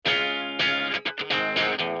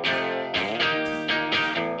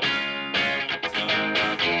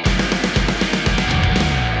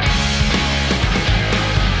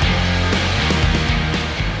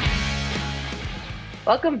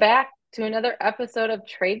Welcome back to another episode of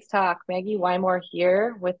Trades Talk. Maggie Wymore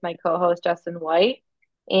here with my co-host Justin White.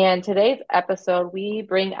 And today's episode, we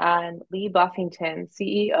bring on Lee Buffington,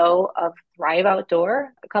 CEO of Thrive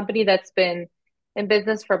Outdoor, a company that's been in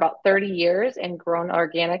business for about 30 years and grown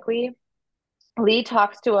organically. Lee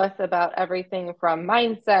talks to us about everything from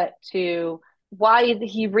mindset to why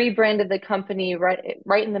he rebranded the company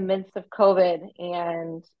right in the midst of COVID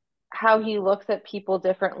and how he looks at people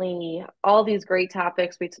differently. All these great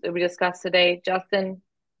topics we discussed today. Justin,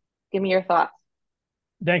 give me your thoughts.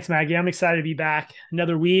 Thanks, Maggie. I'm excited to be back.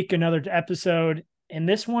 Another week, another episode. And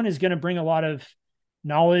this one is going to bring a lot of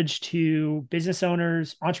knowledge to business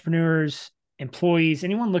owners, entrepreneurs, employees,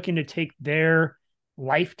 anyone looking to take their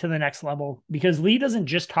life to the next level. Because Lee doesn't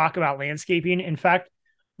just talk about landscaping. In fact,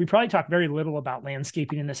 we probably talk very little about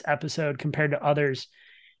landscaping in this episode compared to others.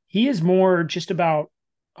 He is more just about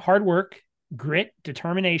hard work, grit,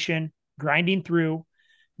 determination, grinding through,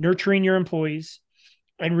 nurturing your employees,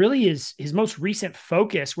 and really his most recent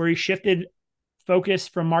focus, where he shifted focus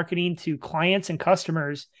from marketing to clients and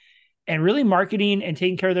customers and really marketing and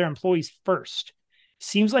taking care of their employees first.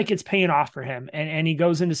 Seems like it's paying off for him. And he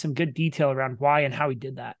goes into some good detail around why and how he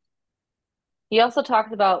did that. He also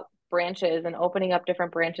talked about branches and opening up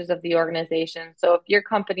different branches of the organization. So if your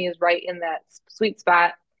company is right in that sweet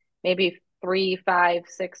spot, maybe 3, 5,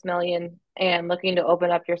 6 million, and looking to open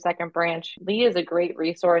up your second branch, Lee is a great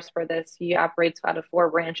resource for this. He operates out of 4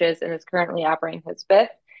 branches and is currently operating his fifth,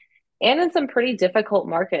 and in some pretty difficult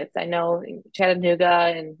markets. I know Chattanooga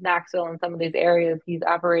and Knoxville and some of these areas he's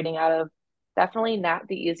operating out of, definitely not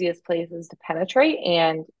the easiest places to penetrate.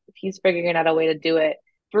 And he's figuring out a way to do it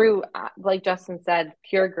through, like Justin said,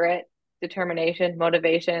 pure grit, determination,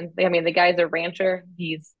 motivation. I mean, the guy's a rancher.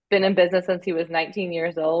 He's been in business since he was 19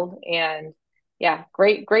 years old. And yeah,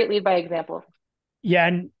 great lead by example. Yeah.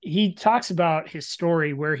 And he talks about his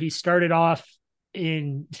story where he started off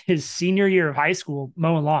in his senior year of high school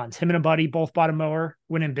mowing lawns. Him and a buddy both bought a mower,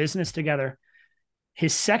 went in business together.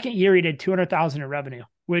 His second year, he did 200,000 in revenue,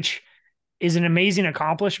 which is an amazing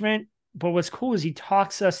accomplishment. But what's cool is he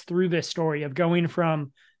talks us through this story of going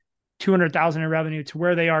from 200,000 in revenue to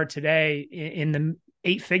where they are today in the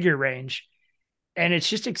 8-figure range. And it's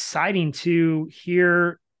just exciting to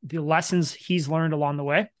hear the lessons he's learned along the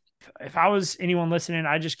way. If I was anyone listening,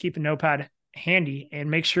 I'd just keep a notepad handy and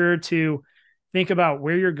make sure to think about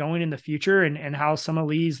where you're going in the future and how some of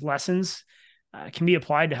Lee's lessons can be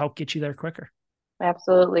applied to help get you there quicker.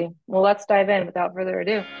 Absolutely. Well, let's dive in without further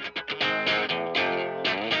ado.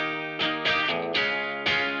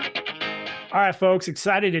 All right, folks,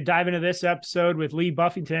 excited to dive into this episode with Lee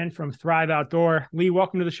Buffington from Thrive Outdoor. Lee,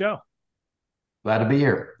 welcome to the show. Glad to be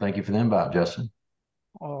here. Thank you for the invite, Justin.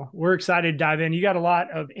 Oh, we're excited to dive in. You got a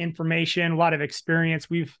lot of information, a lot of experience.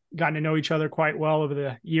 We've gotten to know each other quite well over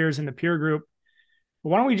the years in the peer group. But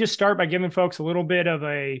why don't we just start by giving folks a little bit of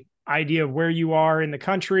a idea of where you are in the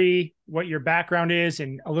country, what your background is,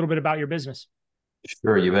 and a little bit about your business.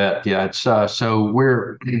 Sure, you bet. Yeah, it's so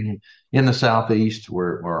we're in the Southeast.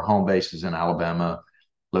 Our home base is in Alabama,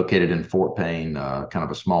 located in Fort Payne, kind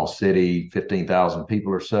of a small city, 15,000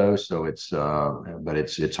 people or so. So but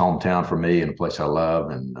it's hometown for me and a place I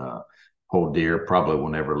love and hold dear. Probably will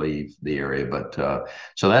never leave the area. But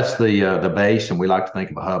so that's the base, and we like to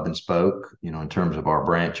think of a hub and spoke. In terms of our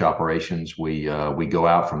branch operations, we go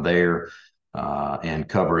out from there and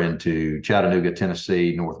cover into Chattanooga,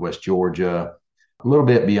 Tennessee, Northwest Georgia. A little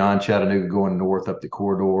bit beyond Chattanooga, going north up the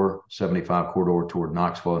corridor, 75 corridor toward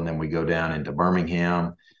Knoxville, and then we go down into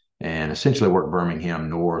Birmingham and essentially work Birmingham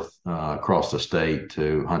north across the state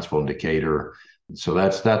to Huntsville and Decatur. So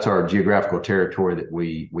that's our geographical territory that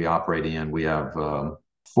we operate in. We have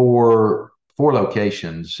four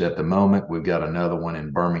locations at the moment. We've got another one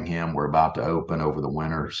in Birmingham. We're about to open over the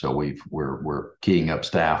winter, so we're keying up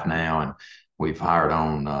staff now, and we've hired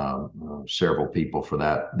on several people for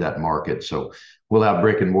that market. So we'll have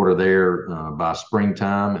brick and mortar there by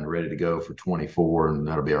springtime and ready to go for 24. And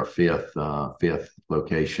that'll be our fifth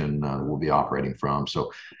location we'll be operating from.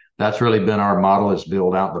 So that's really been our model, is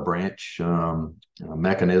build out the branch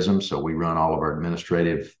mechanism. So we run all of our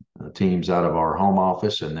administrative teams out of our home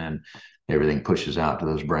office, and then everything pushes out to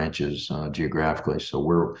those branches geographically.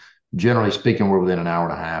 So generally speaking, we're within an hour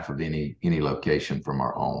and a half of any location from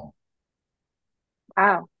our home.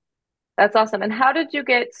 Wow, that's awesome. And how did you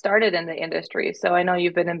get started in the industry? So I know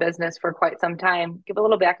you've been in business for quite some time. Give a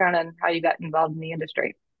little background on how you got involved in the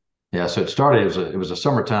industry. Yeah, so it started, it was a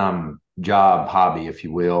summertime job hobby, if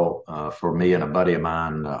you will, for me and a buddy of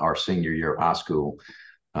mine, our senior year of high school.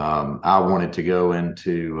 I wanted to go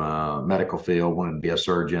into medical field, wanted to be a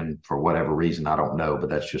surgeon for whatever reason. I don't know, but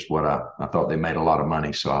that's just what I thought they made a lot of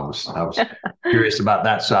money. So I was curious about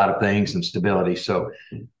that side of things and stability. So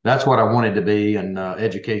that's what I wanted to be. And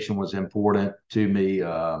education was important to me.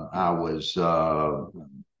 I was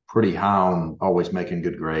pretty high on always making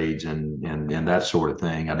good grades and that sort of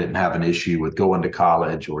thing. I didn't have an issue with going to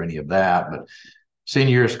college or any of that, but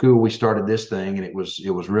senior year of school, we started this thing, and it was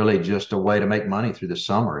really just a way to make money through the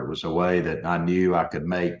summer. It was a way that I knew I could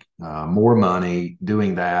make more money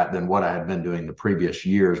doing that than what I had been doing the previous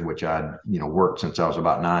years, which I'd worked since I was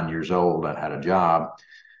about 9 years old. I'd had a job,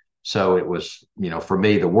 so it was for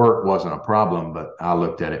me the work wasn't a problem, but I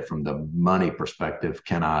looked at it from the money perspective.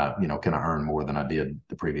 Can I earn more than I did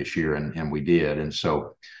the previous year? And we did, and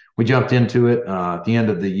so we jumped into it at the end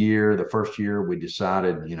of the year. The first year, we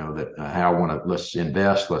decided, that how I want to let's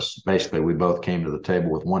invest. We both came to the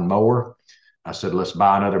table with one mower. I said, let's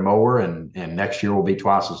buy another mower, and next year will be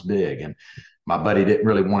twice as big. And my buddy didn't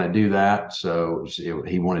really want to do that, so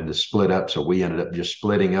he wanted to split up. So we ended up just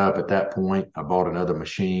splitting up at that point. I bought another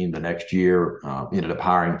machine the next year. Ended up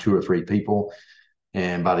hiring 2 or 3 people,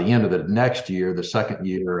 and by the end of the next year, the second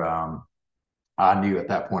year, I knew at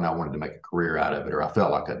that point I wanted to make a career out of it, or I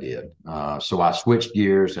felt like I did. So I switched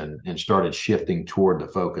gears and started shifting toward the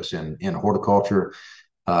focus in horticulture.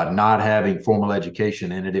 Not having formal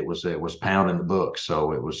education in it, it was pounding the books.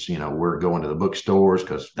 So it was, we're going to the bookstores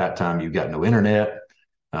because that time you got no internet.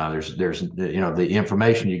 There's the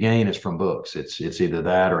information you gain is from books. It's either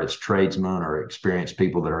that or it's tradesmen or experienced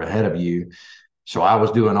people that are ahead of you. So I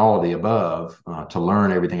was doing all of the above to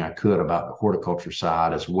learn everything I could about the horticulture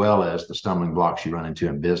side, as well as the stumbling blocks you run into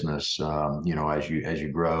in business, as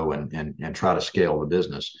you grow and try to scale the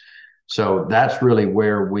business. So that's really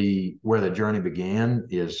where the journey began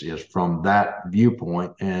is from that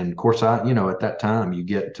viewpoint. And of course, at that time you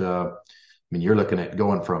get, you're looking at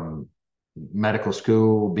going from medical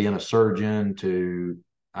school, being a surgeon, to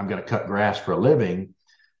I'm going to cut grass for a living.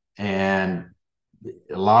 And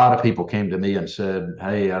a lot of people came to me and said,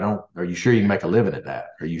 "Hey, are you sure you can make a living at that?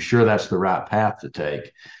 Are you sure that's the right path to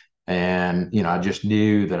take?" And, I just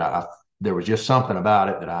knew that there was just something about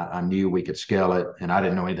it that I knew we could scale it. And I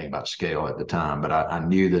didn't know anything about scale at the time, but I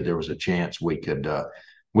knew that there was a chance we could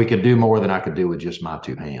do more than I could do with just my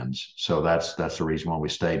 2 hands. So that's the reason why we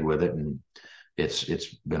stayed with it. And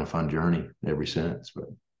it's been a fun journey ever since. But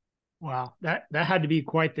Wow, that had to be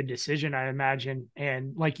quite the decision, I imagine.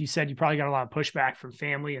 And like you said, you probably got a lot of pushback from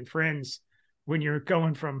family and friends when you're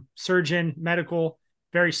going from surgeon, medical,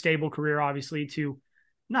 very stable career, obviously, to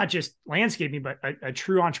not just landscaping, but a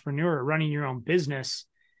true entrepreneur running your own business.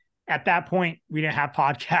 At that point, we didn't have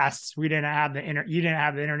podcasts, we didn't have you didn't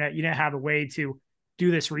have the internet, you didn't have a way to do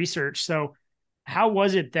this research. So how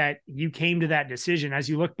was it that you came to that decision? As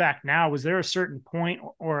you look back now, was there a certain point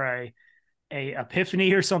or a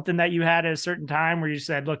epiphany or something that you had at a certain time where you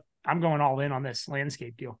said, look, I'm going all in on this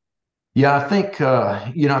landscape deal? yeah, I think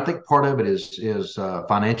part of it is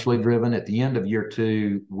financially driven. At the end of year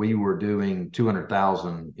 2, we were doing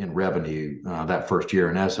 200,000 in revenue that first year,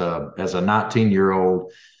 and as a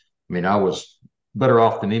 19-year-old, I was better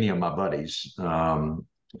off than any of my buddies.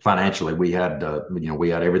 Financially, we had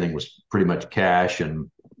everything was pretty much cash,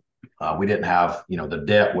 and we didn't have, the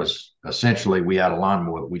debt was essentially, we had a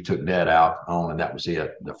lawnmower that we took debt out on, and that was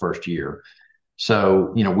it the first year.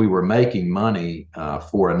 So, we were making money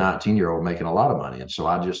for a 19-year-old, making a lot of money. And so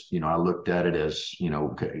I just, I looked at it as,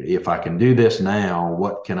 if I can do this now,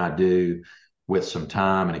 what can I do with some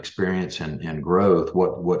time and experience and growth?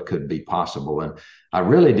 What could be possible? And I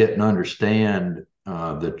really didn't understand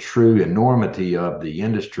the true enormity of the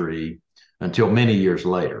industry until many years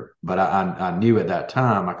later. But I knew at that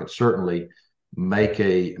time I could certainly make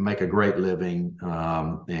a great living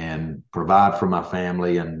and provide for my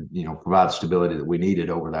family and provide the stability that we needed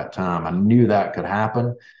over that time. I knew that could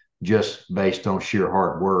happen just based on sheer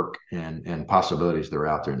hard work and possibilities that are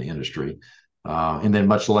out there in the industry. And then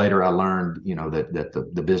much later, I learned, that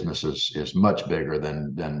the business is much bigger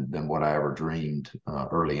than what I ever dreamed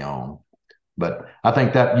early on. But I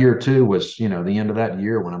think that year 2 was, the end of that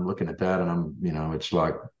year when I'm looking at that and I'm, it's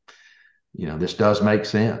like, this does make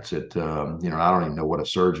sense. I don't even know what a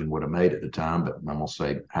surgeon would have made at the time, but I'm going to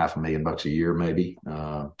say $500,000 a year, maybe,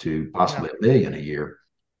 to possibly $1 million a year.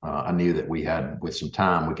 I knew that with some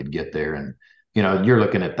time, we could get there. And, you're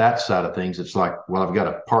looking at that side of things. It's like, well, I've got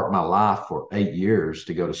to park my life for 8 years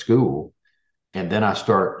to go to school. And then I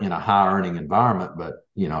start in a high earning environment, but,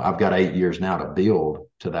 I've got 8 years now to build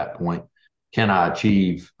to that point. Can I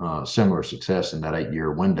achieve similar success in that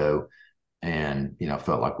 8-year window? and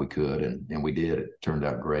felt like we could, and we did. It turned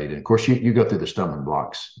out great. And of course, you go through the stumbling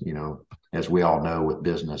blocks, as we all know with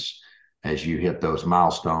business, as you hit those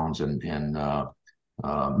milestones and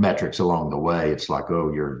metrics along the way. It's like,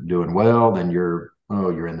 oh, you're doing well, then you're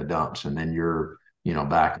in the dumps, and then you're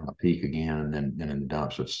back on the peak again, and then in the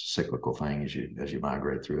dumps. So it's a cyclical thing as you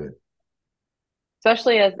migrate through it.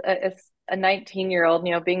 Especially as a 19-year-old,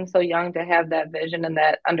 being so young to have that vision and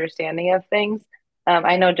that understanding of things.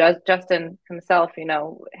 I know Justin himself,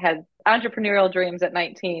 had entrepreneurial dreams at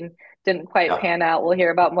 19, didn't quite Yeah. pan out. We'll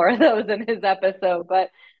hear about more of those in his episode.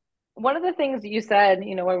 But one of the things you said,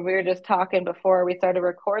 when we were just talking before we started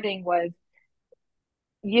recording was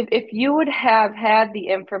if you would have had the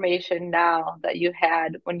information now that you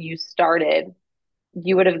had when you started,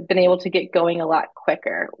 you would have been able to get going a lot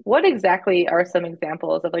quicker. What exactly are some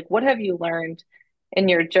examples of what have you learned in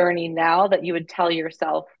your journey now that you would tell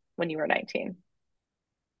yourself when you were 19?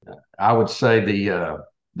 I would say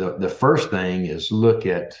the first thing is look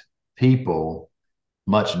at people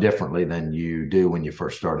much differently than you do when you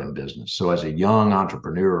first start in business. So as a young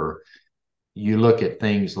entrepreneur, you look at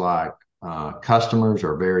things like customers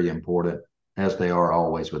are very important, as they are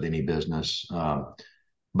always with any business.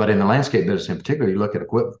 But in the landscape business in particular, you look at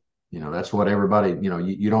equipment. That's what everybody,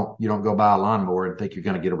 you don't go buy a lawnmower and think you're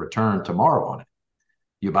going to get a return tomorrow on it.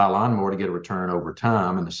 You buy a lawnmower to get a return over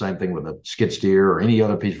time, and the same thing with a skid steer or any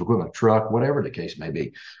other piece of equipment, a truck, whatever the case may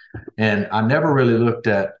be. And I never really looked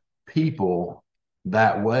at people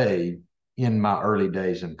that way in my early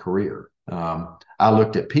days in career. I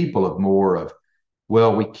looked at people of more of,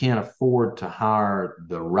 well, we can't afford to hire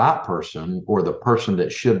the right person or the person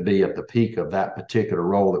that should be at the peak of that particular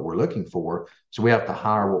role that we're looking for. So we have to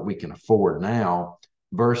hire what we can afford now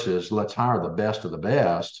versus let's hire the best of the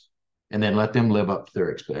best and then let them live up to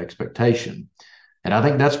their expectation. And I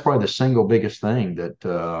think that's probably the single biggest thing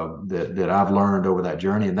that I've learned over that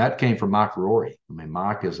journey. And that came from Mike Rory. I mean,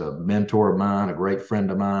 Mike is a mentor of mine, a great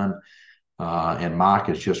friend of mine. And Mike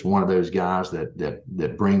is just one of those guys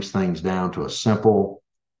that brings things down to a simple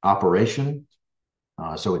operation.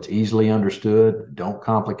 So it's easily understood. Don't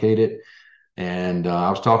complicate it. And I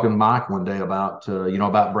was talking to Mike one day about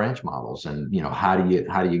about branch models and how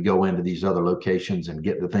do you go into these other locations and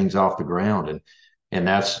get the things off the ground, and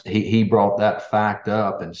that's he brought that fact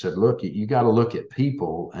up and said, look, you got to look at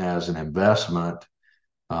people as an investment,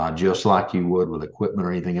 just like you would with equipment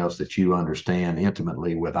or anything else that you understand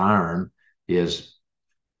intimately with iron. Is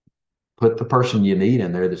put the person you need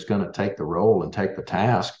in there that's going to take the role and take the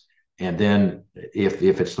task. And then if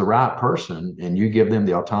it's the right person and you give them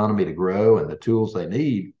the autonomy to grow and the tools they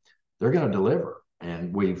need, they're going to deliver.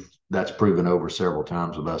 And that's proven over several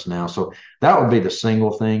times with us now. So that would be the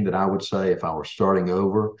single thing that I would say if I were starting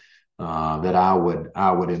over, that I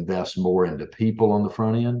would invest more into people on the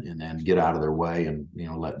front end and then get out of their way and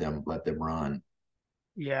let them run.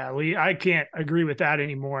 Yeah, Lee, I can't agree with that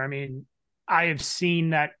anymore. I mean, I have seen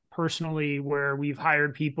that personally where we've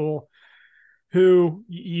hired people who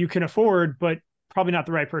you can afford, but probably not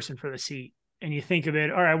the right person for the seat. And you think of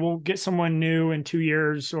it, all right, we'll get someone new in 2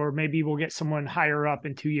 years, or maybe we'll get someone higher up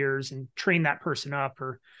in 2 years and train that person up,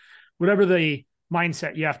 or whatever the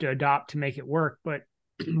mindset you have to adopt to make it work. But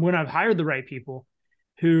when I've hired the right people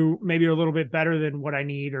who maybe are a little bit better than what I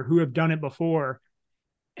need or who have done it before,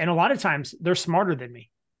 and a lot of times they're smarter than me.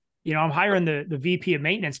 I'm hiring the VP of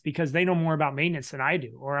maintenance because they know more about maintenance than I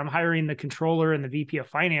do, or I'm hiring the controller and the VP of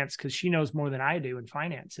finance because she knows more than I do in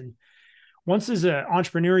finance. And once as an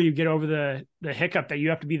entrepreneur, you get over the hiccup that you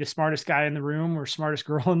have to be the smartest guy in the room or smartest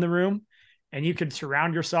girl in the room, and you can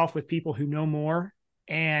surround yourself with people who know more.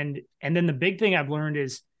 And then the big thing I've learned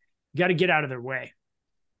is you got to get out of their way.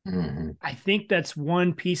 Mm-hmm. I think that's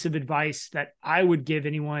one piece of advice that I would give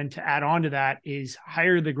anyone to add on to that is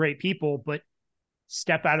hire the great people, but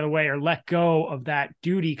step out of the way or let go of that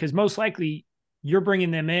duty, because most likely you're bringing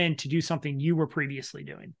them in to do something you were previously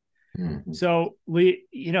doing. Mm-hmm. So, Lee,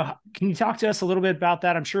 can you talk to us a little bit about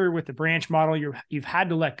that? I'm sure with the branch model, you've had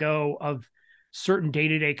to let go of certain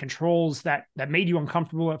day-to-day controls that made you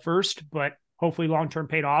uncomfortable at first, but hopefully long-term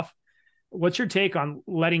paid off. What's your take on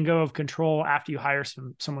letting go of control after you hire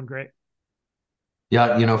someone great?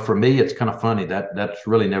 Yeah, for me, it's kind of funny that's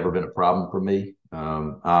really never been a problem for me.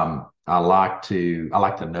 I like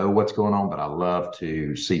to know what's going on, but I love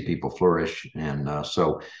to see people flourish, and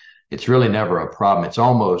so it's really never a problem. It's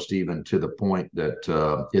almost even to the point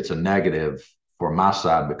that it's a negative for my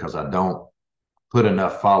side because I don't put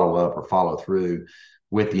enough follow up or follow through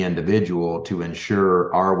with the individual to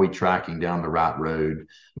ensure, are we tracking down the right road?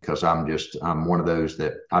 Because I'm one of those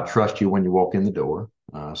that I trust you when you walk in the door.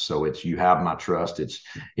 So you have my trust.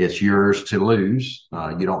 It's yours to lose.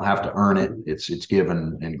 You don't have to earn it. It's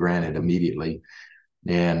given and granted immediately.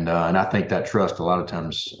 And I think that trust a lot of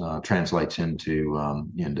times translates into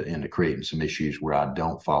creating some issues where I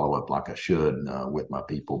don't follow up like I should with my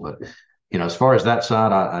people. But as far as that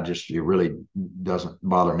side, it really doesn't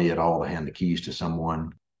bother me at all to hand the keys to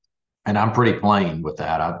someone. And I'm pretty plain with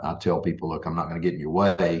that. I tell people, look, I'm not going to get in your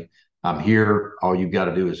way. I'm here. All you've got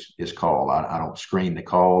to do is call. I don't screen the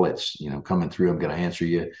call. It's coming through. I'm going to answer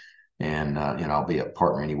you, and I'll be a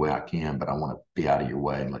partner any way I can. But I want to be out of your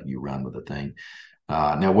way and let you run with the thing.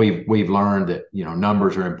 Now we've learned that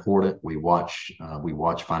numbers are important. We watch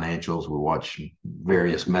financials. We watch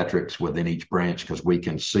various metrics within each branch because we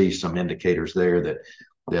can see some indicators there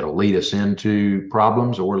that'll lead us into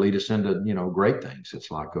problems or lead us into great things. It's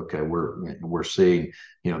like, okay, we're seeing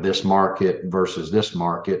this market versus this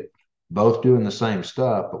market, both doing the same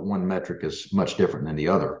stuff, but one metric is much different than the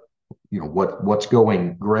other. What's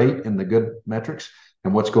going great in the good metrics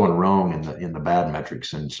and what's going wrong in the bad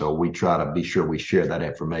metrics. And so we try to be sure we share that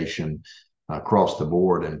information across the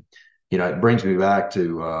board. And it brings me back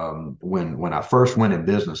to when I first went in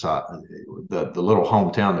business. The little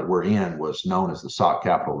hometown that we're in was known as the sock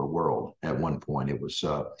capital of the world. At one point, it was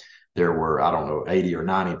there were, I don't know, 80 or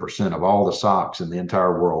 90% of all the socks in the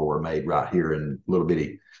entire world were made right here in little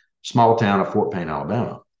bitty small town of Fort Payne,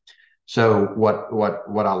 Alabama. So what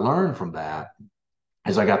I learned from that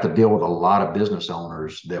is I got to deal with a lot of business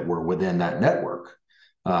owners that were within that network.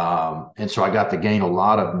 And so I got to gain a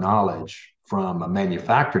lot of knowledge from a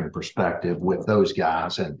manufacturing perspective with those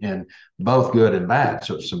guys, and both good and bad.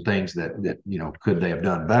 So some things that could they have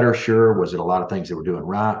done better? Sure. Was it a lot of things they were doing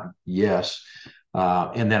right? Yes.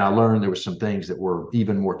 And then I learned there were some things that were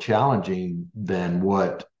even more challenging than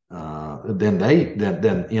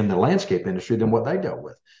than in the landscape industry than what they dealt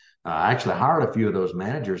with. I actually hired a few of those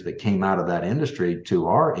managers that came out of that industry to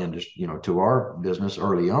our industry, to our business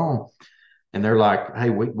early on. And they're like,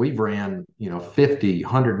 hey, we've ran, 50,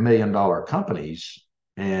 $100 million companies,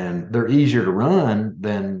 and they're easier to run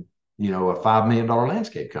than, a $5 million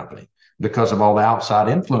landscape company because of all the outside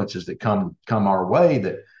influences that come our way,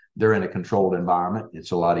 that they're in a controlled environment.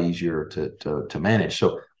 It's a lot easier to manage.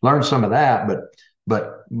 So learn some of that,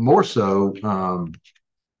 but more so,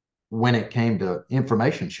 when it came to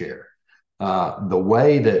information share, the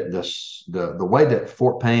way that the way that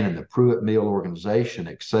Fort Payne and the Pruitt Mill organization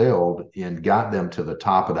excelled and got them to the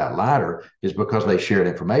top of that ladder is because they shared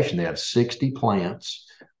information. They had 60 plants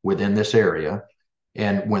within this area,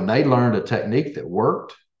 and when they learned a technique that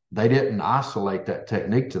worked, they didn't isolate that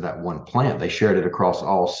technique to that one plant. They shared it across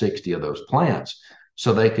all 60 of those plants,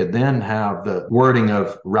 so they could then have the wording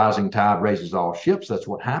of rising tide raises all ships. That's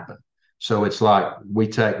what happened. So it's like we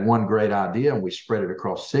take one great idea and we spread it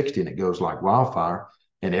across 60, and it goes like wildfire,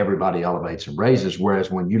 and everybody elevates and raises.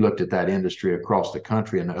 Whereas when you looked at that industry across the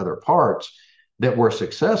country and other parts that were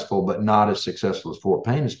successful, but not as successful as Fort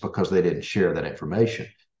Payne, is because they didn't share that information.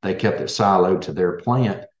 They kept it siloed to their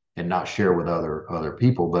plant and not share with other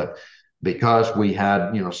people. But because we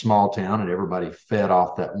had, small town and everybody fed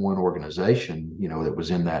off that one organization, that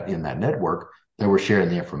was in that network, they were sharing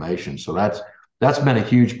the information. So that's been a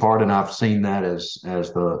huge part, and I've seen that as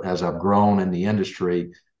I've grown in the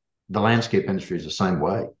industry. The landscape industry is the same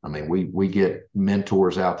way. I mean, we get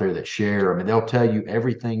mentors out there that share. I mean, they'll tell you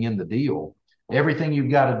everything in the deal, everything you've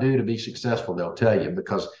got to do to be successful. They'll tell you,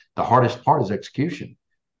 because the hardest part is execution.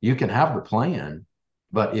 You can have the plan,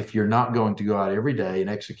 but if you're not going to go out every day and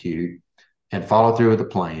execute and follow through with the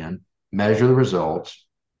plan, measure the results,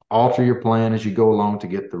 alter your plan as you go along to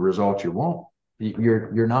get the results you want,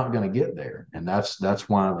 you're not going to get there. And that's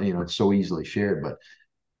why it's so easily shared.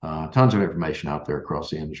 But tons of information out there across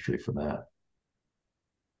the industry for that.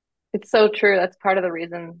 It's so true. That's part of the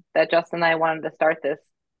reason that Justin and I wanted to start this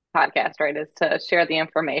podcast, right? Is to share the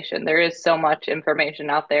information. There is so much information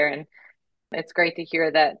out there, and it's great to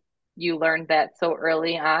hear that you learned that so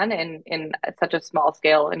early on and in such a small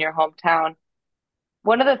scale in your hometown.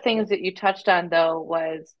 One of the things that you touched on, though,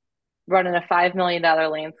 was running a $5 million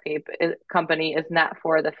landscape company is not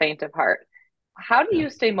for the faint of heart. How do Yeah. you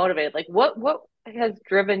stay motivated? Like what has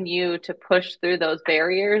driven you to push through those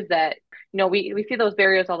barriers that, we see those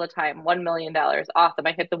barriers all the time. $1 million. Awesome.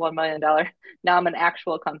 I hit the $1 million. Now I'm an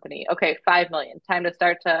actual company. Okay. 5 million. Time to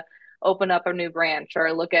start to open up a new branch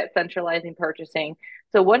or look at centralizing purchasing.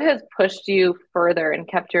 So what has pushed you further and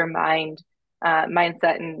kept your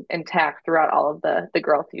mindset intact throughout all of the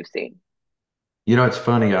growth you've seen? It's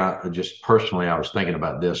funny. I just personally, I was thinking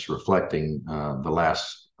about this, reflecting the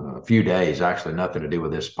last few days. Actually, nothing to do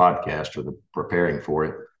with this podcast or the preparing for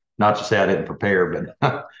it. Not to say I didn't prepare,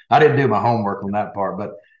 but I didn't do my homework on that part.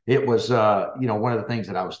 But it was, one of the things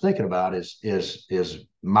that I was thinking about is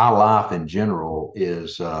my life in general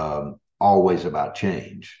is always about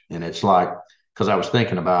change, and it's like because I was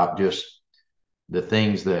thinking about just the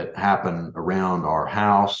things that happen around our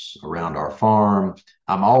house, around our farm.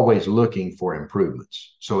 I'm always looking for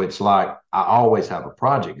improvements. So it's like I always have a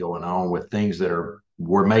project going on with things that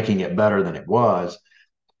we're making it better than it was.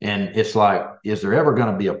 And it's like, is there ever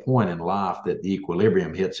going to be a point in life that the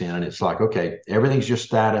equilibrium hits in? And it's like, okay, everything's just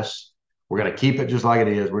status. We're going to keep it just like it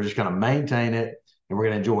is. We're just going to maintain it and we're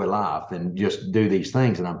going to enjoy life and just do these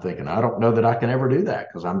things. And I'm thinking, I don't know that I can ever do that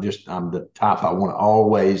because I'm the type I want to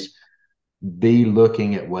always be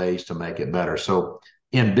looking at ways to make it better. So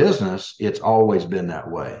in business, it's always been that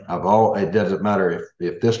way. It doesn't matter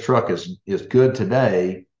if this truck is good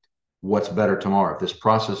today, what's better tomorrow? If this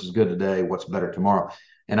process is good today, what's better tomorrow?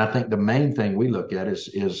 And I think the main thing we look at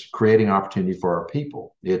is creating opportunity for our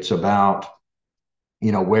people. It's about,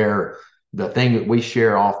 where the thing that we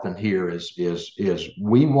share often here is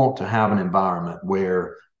we want to have an environment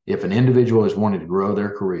where if an individual is wanting to grow their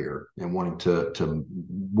career and wanting to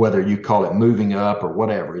whether you call it moving up or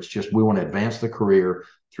whatever, it's just we want to advance the career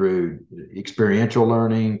through experiential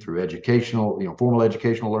learning, through educational, formal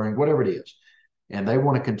educational learning, whatever it is. And they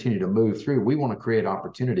want to continue to move through. We want to create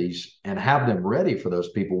opportunities and have them ready for those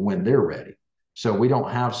people when they're ready. So we don't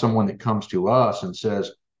have someone that comes to us and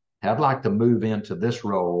says, I'd like to move into this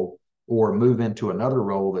role or move into another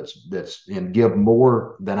role that's and give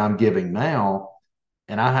more than I'm giving now.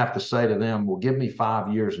 And I have to say to them, well, give me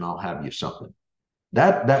 5 years and I'll have you something.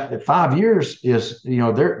 That 5 years is, they've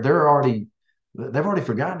already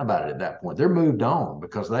forgotten about it at that point. They're moved on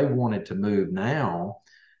because they wanted to move now.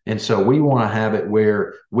 And so we want to have it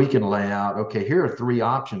where we can lay out, okay, here are three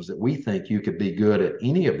options that we think you could be good at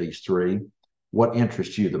any of these three. What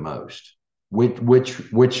interests you the most? Which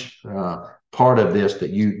part of this that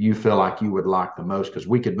you feel like you would like the most? Because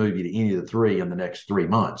we could move you to any of the three in the next 3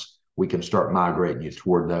 months. We can start migrating you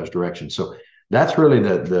toward those directions. So that's really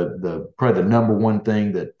the probably the number one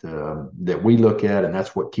thing that we look at, and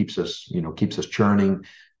that's what keeps us churning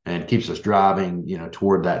and keeps us driving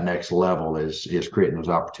toward that next level is creating those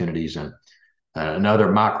opportunities. And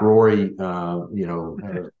another Mike Rory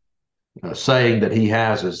saying that he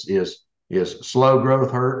has is slow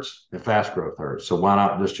growth hurts and fast growth hurts. So why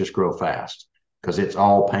not just grow fast? Because it's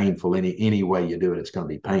all painful. Any way you do it, it's going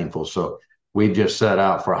to be painful. So we've just set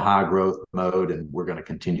out for a high growth mode, and we're going to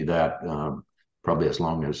continue that probably as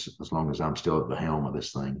long as I'm still at the helm of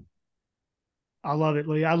this thing. I love it,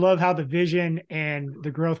 Lee. I love how the vision and the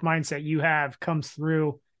growth mindset you have comes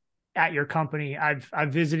through at your company. I've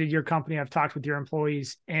visited your company. I've talked with your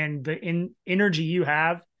employees, and the energy you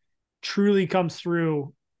have truly comes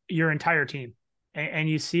through your entire team. And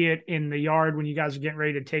you see it in the yard when you guys are getting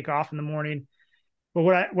ready to take off in the morning. But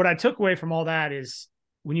what I took away from all that is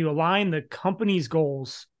when you align the company's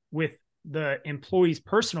goals with the employee's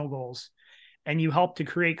personal goals, and you help to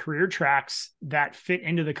create career tracks that fit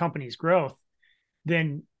into the company's growth,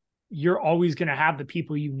 then you're always going to have the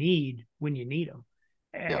people you need when you need them.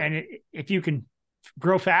 Yeah. And if you can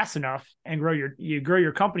grow fast enough and grow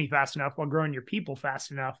your company fast enough while growing your people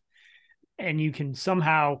fast enough, and you can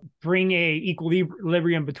somehow bring a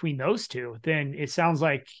equilibrium between those two, then it sounds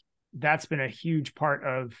like that's been a huge part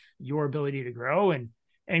of your ability to grow and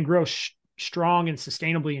grow strong and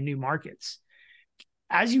sustainably in new markets.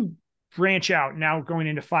 As you branch out now, going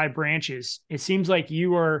into 5 branches, it seems like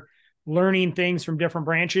you are learning things from different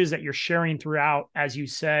branches that you're sharing throughout, as you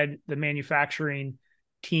said, the manufacturing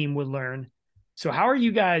team would learn. So how are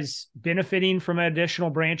you guys benefiting from additional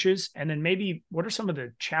branches? And then maybe what are some of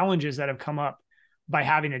the challenges that have come up by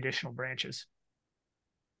having additional branches?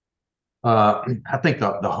 I think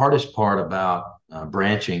the hardest part about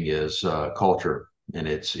branching is culture. And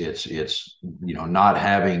it's not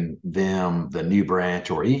having the new branch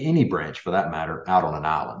or any branch for that matter out on an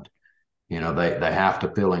island. They have to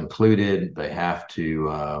feel included. They have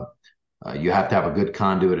to you have to have a good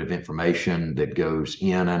conduit of information that goes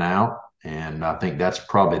in and out. And I think that's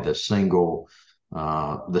probably the single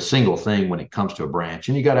thing when it comes to a branch.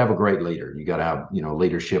 And you got to have a great leader. You got to have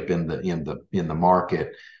leadership in the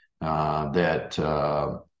market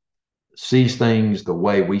that sees things the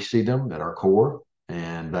way we see them at our core,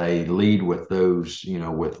 and they lead with those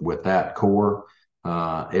with that core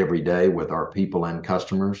every day with our people and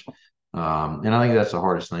customers. And I think that's the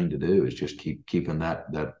hardest thing to do is just keeping that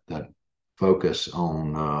focus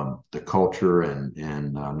on the culture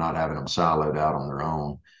and not having them siloed out on their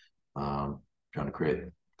own. Trying to create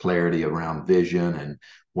clarity around vision and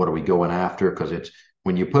what are we going after, because it's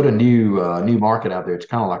when you put a new market out there, it's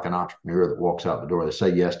kind of like an entrepreneur that walks out the door. They say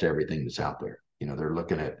yes to everything that's out there. They're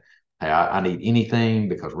looking at, hey, I need anything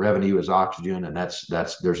because revenue is oxygen, and that's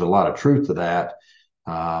there's a lot of truth to that.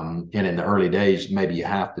 And in the early days, maybe you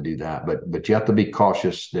have to do that, but you have to be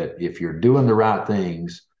cautious that if you're doing the right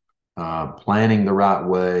things, planning the right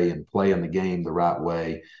way and playing the game the right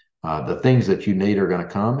way, the things that you need are going to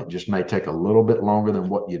come. It just may take a little bit longer than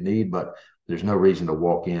what you need, but there's no reason to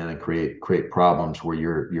walk in and create problems where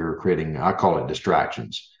you're creating, I call it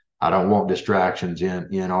distractions. I don't want distractions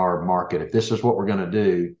in our market. If this is what we're going to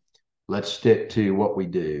do, let's stick to what we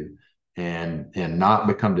do and not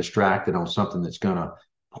become distracted on something that's going to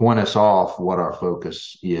point us off what our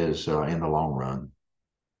focus is in the long run.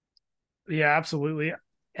 Yeah, absolutely.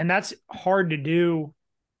 And that's hard to do,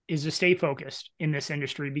 is to stay focused in this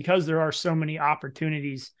industry because there are so many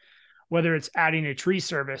opportunities, whether it's adding a tree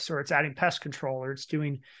service or it's adding pest control or it's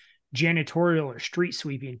doing janitorial or street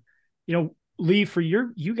sweeping. Lee, for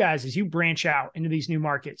you guys, as you branch out into these new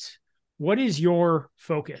markets, what is your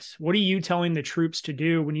focus? What are you telling the troops to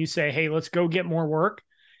do when you say, hey, let's go get more work?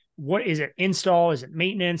 What is it? Install? Is it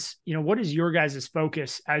maintenance? What is your guys'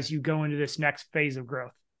 focus as you go into this next phase of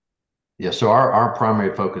growth? Yeah, so our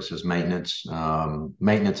primary focus is maintenance,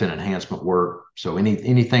 maintenance and enhancement work. So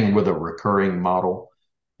anything with a recurring model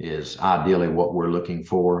is ideally what we're looking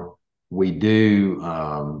for. We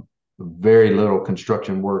do very little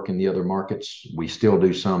construction work in the other markets. We still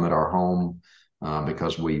do some at our home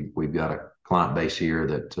because we've got a client base here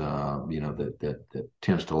that that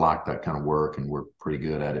tends to like that kind of work, and we're pretty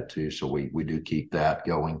good at it too. So we do keep that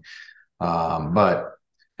going, but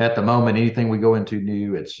at the moment, anything we go into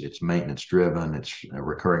new, it's maintenance driven. It's a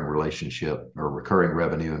recurring relationship or recurring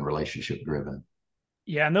revenue and relationship driven.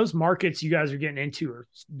 Yeah, and those markets you guys are getting into are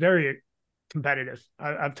very competitive.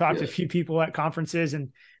 I've talked to a few people at conferences, and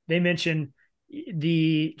they mention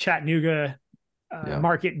the Chattanooga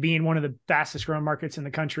market being one of the fastest growing markets in the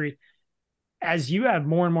country. As you have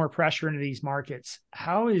more and more pressure into these markets,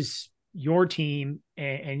 how is your team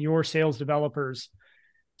and your sales developers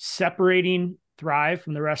separating Thrive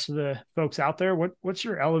from the rest of the folks out there? What's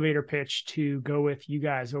your elevator pitch to go with you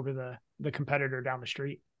guys over the competitor down the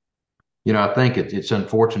street? I think it's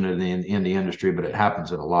unfortunate in the industry, but it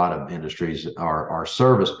happens in a lot of industries. Our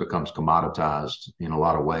service becomes commoditized in a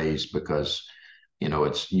lot of ways because,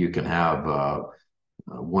 you can have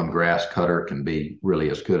one grass cutter can be really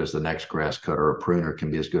as good as the next grass cutter. A pruner can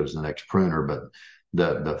be as good as the next pruner. But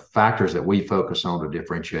the factors that we focus on to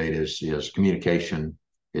differentiate is communication.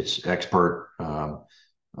 It's expert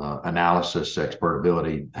analysis, expert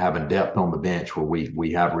ability, having depth on the bench where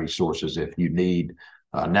we have resources. If you need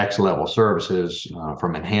next level services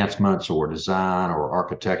from enhancements or design or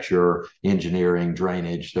architecture, engineering,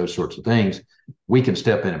 drainage, those sorts of things, we can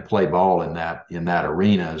step in and play ball in that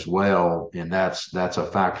arena as well. And that's a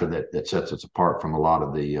factor that sets us apart from a lot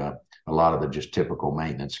of the just typical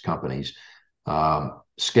maintenance companies.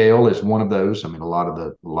 Scale is one of those. I mean, a lot of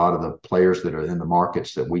the players that are in the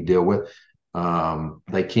markets that we deal with,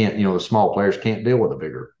 they can't, the small players can't deal with the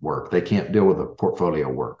bigger work. They can't deal with the portfolio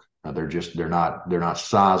work. They're not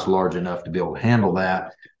sized large enough to be able to handle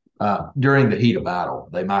that during the heat of battle.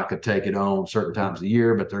 They might could take it on certain times of the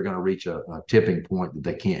year, but they're going to reach a tipping point that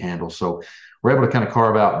they can't handle. So we're able to kind of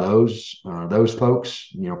carve out those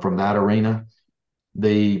folks, from that arena.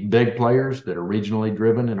 The big players that are regionally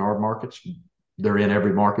driven in our markets, they're in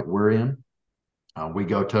every market we're in. We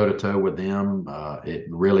go toe to toe with them. It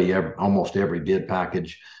really almost every bid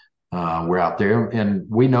package. We're out there, and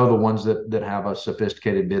we know the ones that have a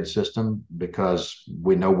sophisticated bid system because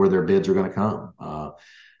we know where their bids are going to come,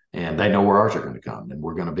 and they know where ours are going to come, and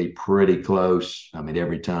we're going to be pretty close. I mean,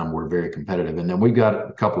 every time we're very competitive, and then we've got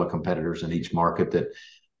a couple of competitors in each market that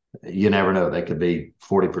you never know. They could be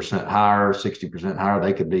 40% higher, 60% higher.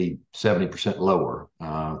 They could be 70% lower.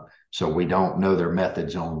 So we don't know their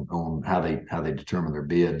methods on how they determine their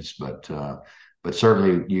bids, but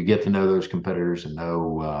certainly you get to know those competitors and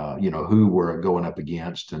know who we're going up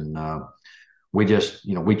against, and we just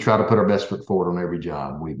we try to put our best foot forward on every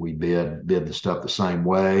job. We bid the stuff the same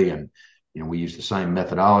way, and we use the same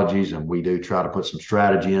methodologies, and we do try to put some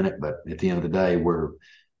strategy in it. But at the end of the day,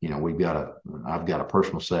 I've got a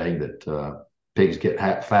personal saying that pigs get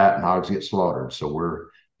fat and hogs get slaughtered. So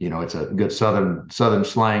it's a good southern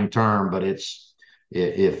slang term, but it's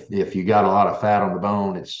if you got a lot of fat on the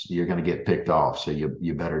bone, you're going to get picked off. So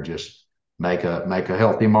you better just make a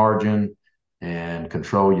healthy margin and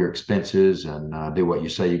control your expenses and do what you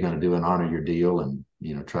say you're going to do and honor your deal, and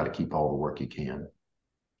try to keep all the work you can.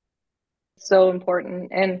 So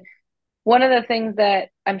important. And one of the things that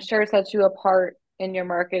I'm sure sets you apart in your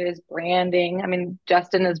market is branding. I mean,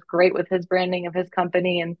 Justin is great with his branding of his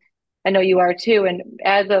company, and I know you are too. And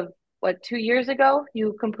as of what, 2 years ago,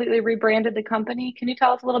 you completely rebranded the company. Can you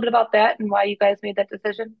tell us a little bit about that and why you guys made that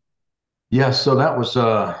decision? Yeah, so we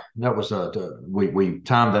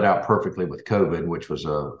timed that out perfectly with COVID, which was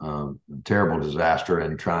a terrible disaster,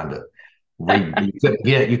 and trying to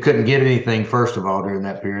you couldn't get anything first of all during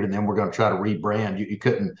that period, and then we're going to try to rebrand.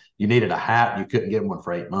 You needed a hat, you couldn't get one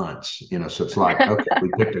for 8 months, so it's like, okay, we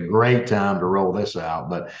picked a great time to roll this out,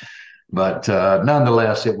 but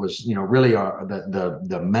nonetheless, it was really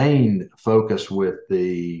the main focus with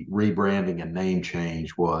the rebranding and name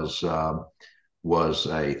change was a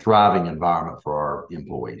thriving environment for our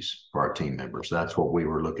employees, for our team members. That's what we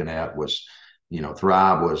were looking at. Was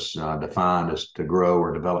thrive was defined as to grow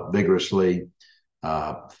or develop vigorously.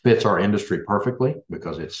 Fits our industry perfectly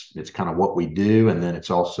because it's kind of what we do, and then it's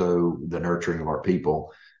also the nurturing of our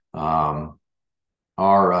people. So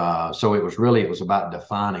it was about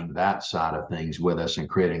defining that side of things with us and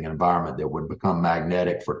creating an environment that would become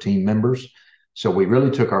magnetic for team members. So we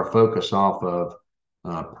really took our focus off of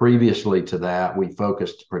previously to that, we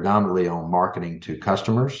focused predominantly on marketing to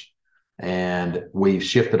customers, and we've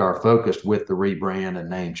shifted our focus with the rebrand and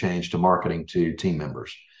name change to marketing to team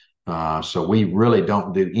members. So we really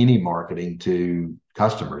don't do any marketing to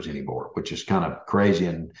customers anymore, which is kind of crazy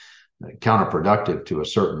and counterproductive to a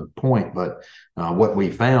certain point. But what we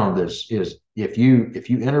found is if you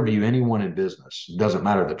interview anyone in business, it doesn't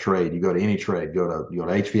matter the trade, you go to any trade, go to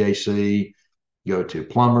HVAC, go to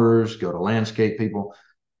plumbers, go to landscape people.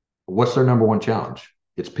 What's their number one challenge?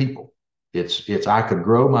 It's people. It's I could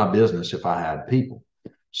grow my business if I had people.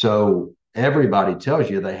 So everybody tells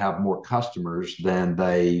you they have more customers than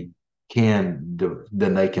they can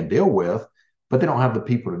deal with, but they don't have the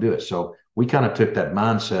people to do it. So we kind of took that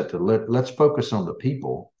mindset to let's focus on the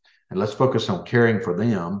people, and let's focus on caring for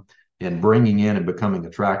them and bringing in and becoming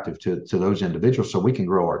attractive to those individuals so we can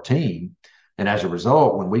grow our team. And as a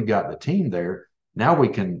result, when we've got the team there, now we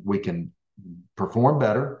can perform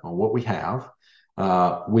better on what we have.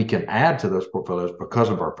 We can add to those portfolios because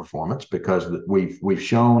of our performance, because we've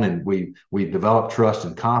shown and we've developed trust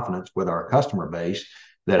and confidence with our customer base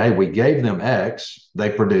that, hey, we gave them X, they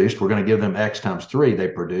produced. We're going to give them X times 3, they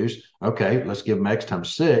produced. Okay, let's give them X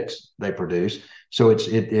times 6, they produce. So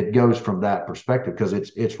it goes from that perspective, because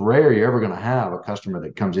it's rare you're ever going to have a customer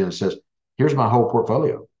that comes in and says, here's my whole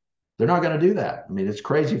portfolio. They're not going to do that. I mean, it's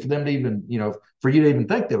crazy for them to even, for you to even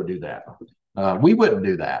think they would do that. We wouldn't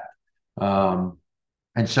do that.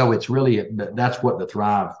 And so it's really, that's what the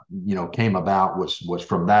Thrive, came about was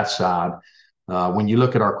from that side. When you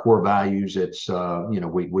look at our core values, it's,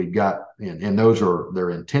 we've got, and they're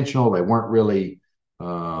intentional. They weren't really,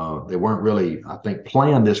 I think,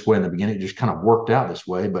 planned this way in the beginning. It just kind of worked out this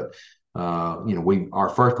way. But, our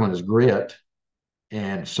first one is grit.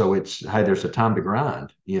 And so it's, hey, there's a time to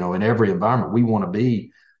grind. In every environment, we want to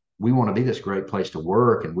be this great place to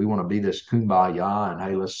work, and we want to be this kumbaya, and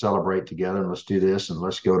hey, let's celebrate together, and let's do this, and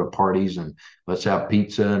let's go to parties, and let's have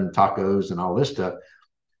pizza and tacos and all this stuff.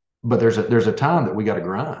 But there's a time that we got to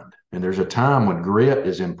grind, and there's a time when grit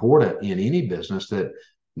is important in any business. That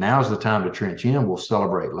now's the time to trench in. We'll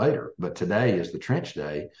celebrate later, but today is the trench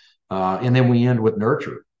day, and then we end with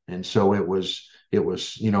nurture. And so it was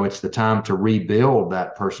it's the time to rebuild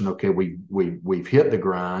that person. Okay, we've hit the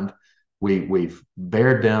grind, we've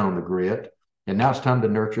bared down on the grit, and now it's time to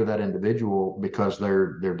nurture that individual because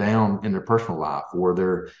they're down in their personal life, or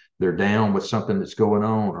they're down with something that's going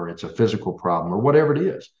on, or it's a physical problem, or whatever it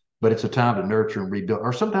is. But it's a time to nurture and rebuild.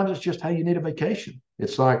 Or sometimes it's just, hey, you need a vacation.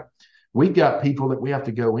 It's like we've got people that we have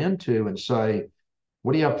to go into and say,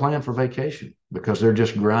 what do you have planned for vacation? Because they're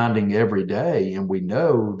just grinding every day, and we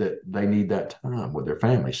know that they need that time with their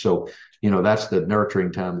family. So, that's the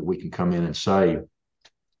nurturing time that we can come in and say,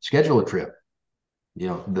 schedule a trip.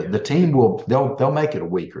 The team they'll make it a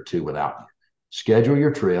week or two without you. Schedule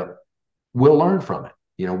your trip. We'll learn from it.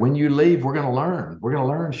 When you leave, we're going to learn. We're going to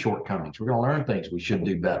learn shortcomings. We're going to learn things we should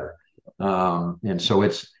do better. And so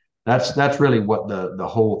that's really what the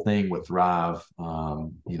whole thing with Thrive,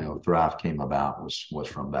 Thrive came about was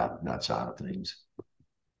from that side of things.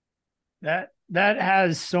 That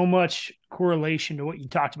has so much correlation to what you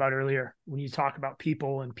talked about earlier when you talk about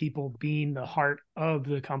people and people being the heart of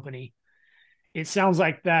the company. It sounds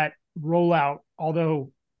like that rollout,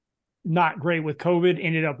 although not great with COVID,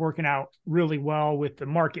 ended up working out really well with the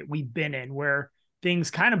market we've been in, where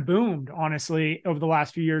things kind of boomed, honestly, over the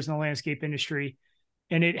last few years in the landscape industry.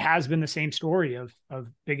 And it has been the same story of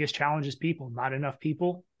biggest challenges, people, not enough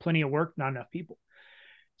people, plenty of work, not enough people.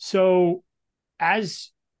 So as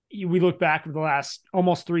we look back over the last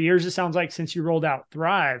almost 3 years, it sounds like, since you rolled out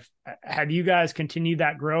Thrive, have you guys continued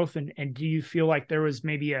that growth? And do you feel like there was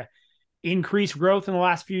maybe a increased growth in the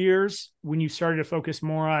last few years when you started to focus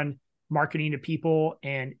more on marketing to people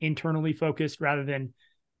and internally focused rather than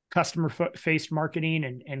customer faced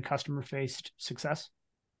marketing and customer faced success?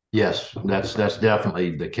 Yes, that's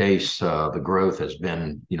definitely the case. The growth has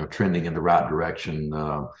been, trending in the right direction.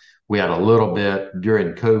 We had a little bit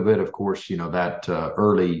during COVID, of course, that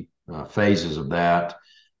early phases of that,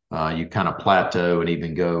 you kind of plateau and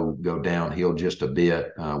even go downhill just a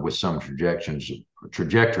bit with some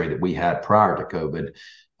trajectory that we had prior to COVID.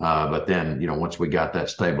 But then, once we got that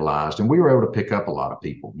stabilized, and we were able to pick up a lot of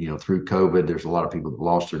people, through COVID, there's a lot of people that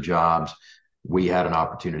lost their jobs. We had an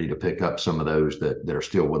opportunity to pick up some of those that are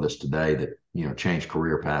still with us today that, changed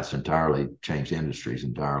career paths entirely, changed industries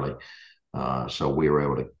entirely. So we were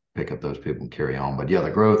able to pick up those people and carry on. But yeah,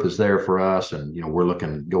 the growth is there for us. And, we're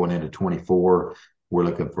looking going into 24, we're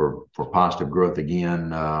looking for positive growth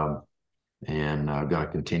again, and going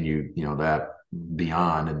to continue, that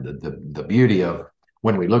beyond. And the beauty of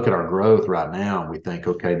when we look at our growth right now, we think,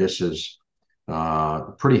 okay, this is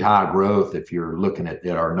pretty high growth if you're looking at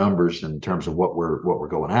our numbers in terms of what we're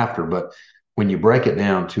going after. But when you break it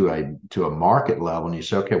down to a market level and you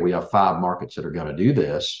say, okay, we have 5 markets that are going to do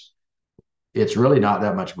this, it's really not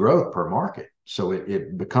that much growth per market. So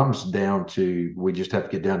it becomes down to, we just have to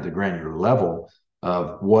get down to the granular level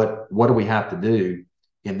of what do we have to do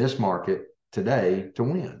in this market today to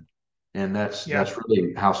win. And that's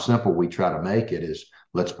really how simple we try to make it, is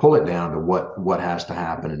let's pull it down to what has to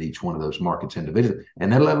happen in each one of those markets individually,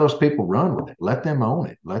 and then let those people run with it. Let them own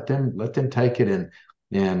it. Let them take it and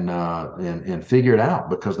figure it out,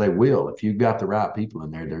 because they will. If you've got the right people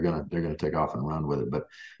in there, they're gonna take off and run with it. But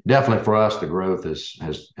definitely for us, the growth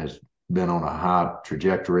has been on a high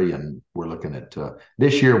trajectory, and we're looking at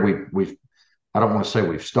this year. We've I don't want to say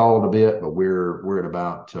we've stalled a bit, but we're at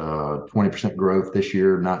about 20% growth this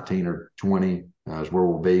year. 19 or 20 is where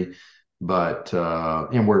we'll be. But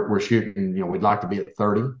and we're shooting. We'd like to be at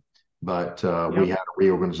 30, but we had a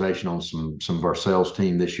reorganization on some of our sales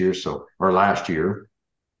team this year, or last year,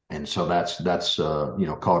 and so that's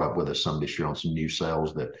caught up with us some this year on some new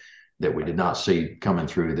sales that we did not see coming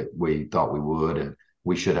through that we thought we would, and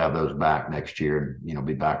we should have those back next year, and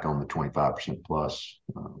be back on the 25% plus.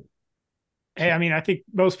 Hey, I mean, I think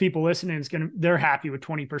most people listening they're happy with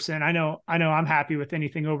 20%. I know I'm happy with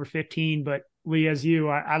anything over 15, but Lee, as you,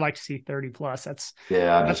 I like to see 30 plus.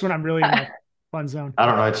 That's when I'm really in my fun zone. I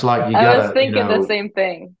don't know. It's like I was thinking the same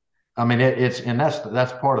thing. I mean, and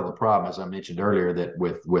that's part of the problem, as I mentioned earlier, that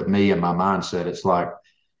with me and my mindset, it's like,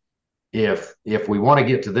 if we want to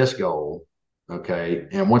get to this goal, okay,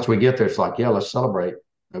 and once we get there, it's like, yeah, let's celebrate.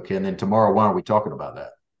 Okay. And then tomorrow, why aren't we talking about that?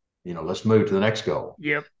 Let's move to the next goal.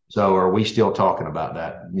 Yep. So are we still talking about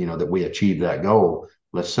that, that we achieved that goal?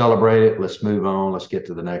 Let's celebrate it. Let's move on. Let's get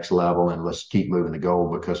to the next level, and let's keep moving the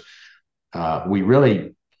goal, because we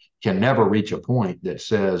really can never reach a point that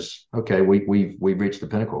says, okay, we've reached the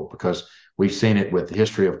pinnacle, because we've seen it with the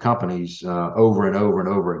history of companies over and over and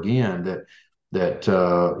over again that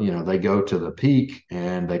they go to the peak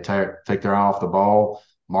and they take their eye off the ball.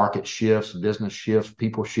 Market shifts, business shifts,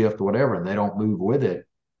 people shift, whatever, and they don't move with it,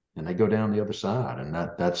 and they go down the other side. And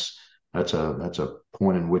that's a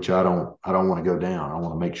point in which I don't want to go down. I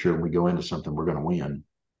want to make sure when we go into something, we're going to win.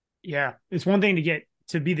 Yeah. It's one thing to get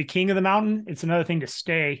to be the king of the mountain. It's another thing to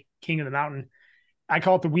stay king of the mountain. I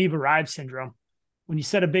call it the we've arrived syndrome. When you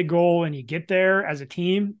set a big goal and you get there as a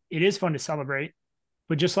team, it is fun to celebrate.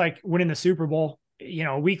 But just like winning the Super Bowl,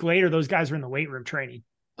 a week later, those guys are in the weight room training.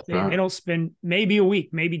 They don't spend maybe a week,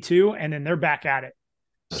 maybe 2, and then they're back at it.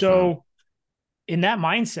 That's right. In that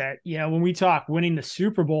mindset, when we talk winning the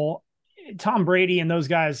Super Bowl, Tom Brady and those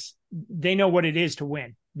guys, they know what it is to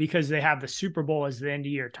win, because they have the Super Bowl as the end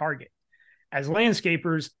of year target. As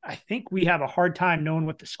landscapers, I think we have a hard time knowing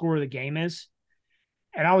what the score of the game is.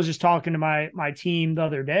 And I was just talking to my team the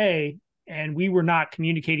other day, and we were not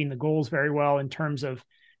communicating the goals very well in terms of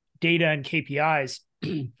data and KPIs.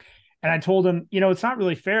 And I told them, it's not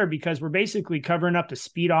really fair, because we're basically covering up the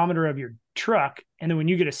speedometer of your truck. And then when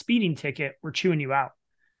you get a speeding ticket, we're chewing you out.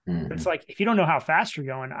 Mm-hmm. It's like, if you don't know how fast you're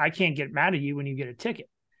going, I can't get mad at you when you get a ticket.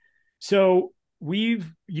 So you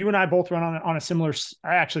and I both run on a similar,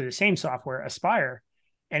 actually the same software, Aspire,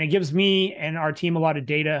 and it gives me and our team a lot of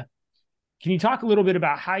data. Can you talk a little bit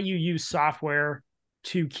about how you use software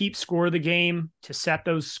to keep score of the game, to set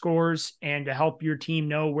those scores, and to help your team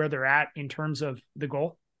know where they're at in terms of the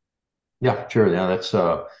goal? Yeah, sure. Yeah, that's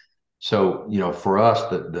so for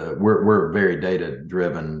us, we're very data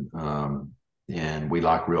driven, and we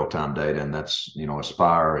like real time data, and that's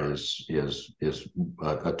Aspire is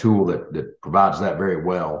a tool that provides that very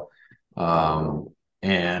well.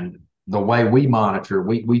 And the way we monitor,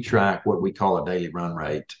 we track what we call a daily run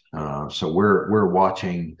rate. So we're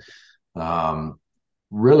watching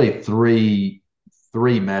really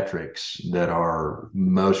three metrics that are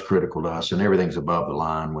most critical to us, and everything's above the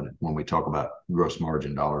line when we talk about gross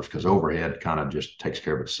margin dollars, because overhead kind of just takes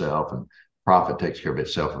care of itself, and profit takes care of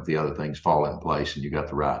itself if the other things fall in place and you got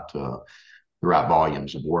the right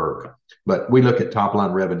volumes of work. But we look at top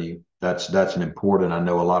line revenue. That's an important. I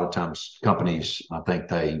know a lot of times companies, I think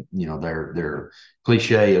their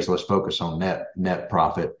cliche is let's focus on net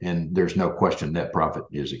profit, and there's no question net profit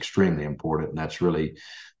is extremely important, and that's really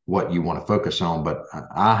what you want to focus on. But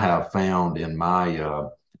I have found in my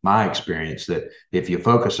experience that if you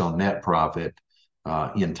focus on net profit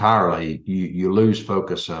entirely, you lose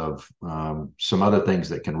focus of some other things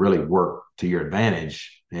that can really work to your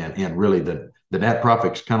advantage. And really the net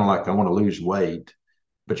profit's kind of like, I want to lose weight,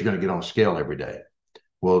 but you're going to get on a scale every day.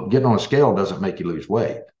 Well, getting on a scale doesn't make you lose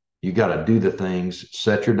weight. You got to do the things,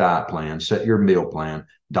 set your diet plan, set your meal plan,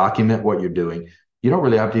 document what you're doing. You don't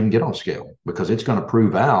really have to even get on scale, because it's going to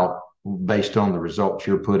prove out based on the results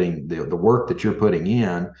you're putting, the work that you're putting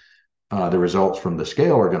in. The results from the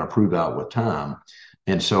scale are going to prove out with time.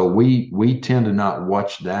 And so we tend to not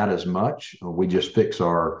watch that as much. We just fix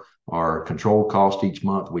our control cost each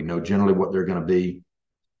month. We know generally what they're going to be.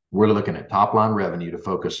 We're looking at top line revenue to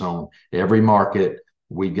focus on every market.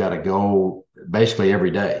 We've got a goal basically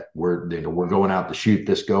every day. We're going out to shoot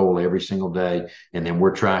this goal every single day, and then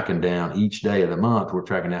we're tracking down each day of the month. We're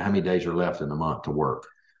tracking down how many days are left in the month to work.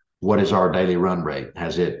 What is our daily run rate?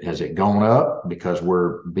 Has it gone up because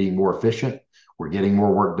we're being more efficient? We're getting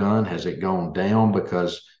more work done? Has it gone down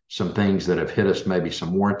because some things that have hit us, maybe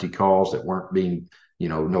some warranty calls that weren't being,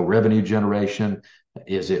 no revenue generation?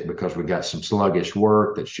 Is it because we got some sluggish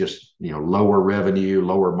work that's just, lower revenue,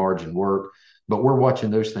 lower margin work? But we're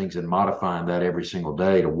watching those things and modifying that every single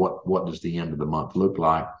day to what does the end of the month look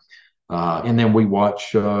like. And then we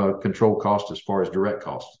watch control costs as far as direct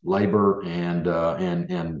costs, labor and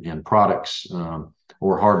products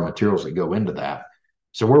or hard materials that go into that.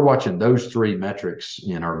 So we're watching those three metrics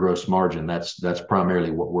in our gross margin. That's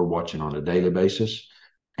primarily what we're watching on a daily basis.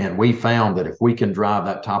 And we found that if we can drive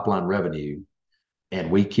that top line revenue and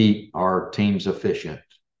we keep our teams efficient,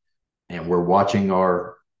 and we're watching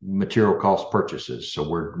our material cost purchases, so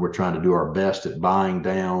we're trying to do our best at buying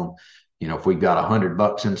down. If we've got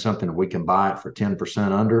 $100 in something and we can buy it for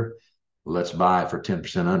 10% under, let's buy it for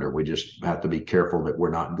 10% under. We just have to be careful that we're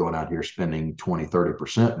not going out here spending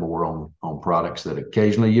 20-30% more on products that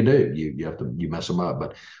occasionally you do. You mess them up.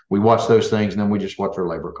 But we watch those things, and then we just watch our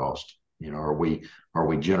labor cost. Are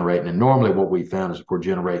we generating? And normally what we found is if we're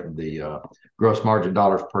generating the gross margin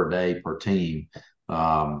dollars per day per team,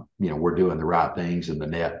 we're doing the right things, and the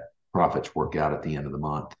net profits work out at the end of the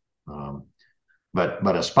month.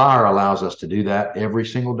 But Aspire allows us to do that every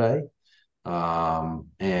single day, and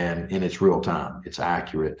it's real time. It's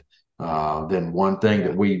accurate. Then one thing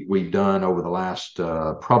that we've done over the last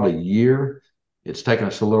probably year, it's taken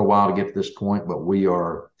us a little while to get to this point, but we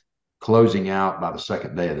are closing out by the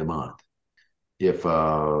second day of the month. If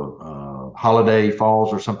holiday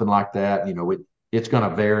falls or something like that, it's going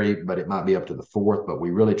to vary, but it might be up to the fourth. But we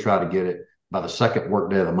really try to get it by the second work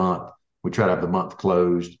day of the month. We try to have the month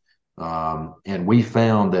closed. And we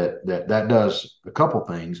found that does a couple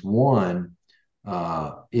things. One,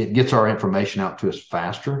 it gets our information out to us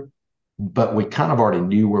faster, but we kind of already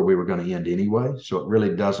knew where we were going to end anyway. So it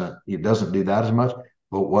really doesn't do that as much.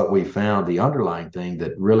 But what we found, the underlying thing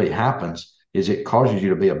that really happens is it causes you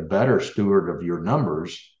to be a better steward of your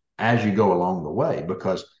numbers as you go along the way,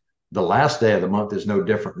 because the last day of the month is no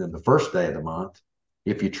different than the first day of the month.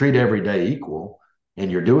 If you treat every day equal,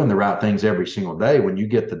 and you're doing the right things every single day, when you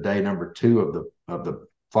get the day number 2 of the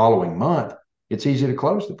following month, it's easy to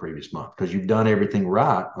close the previous month because you've done everything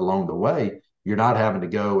right along the way. You're not having to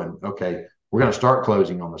go and, okay, we're going to start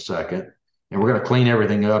closing on the 2nd, and we're going to clean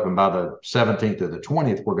everything up, and by the 17th or the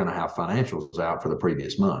 20th, we're going to have financials out for the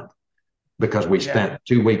previous month because we spent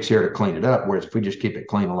 2 weeks here to clean it up. Whereas if we just keep it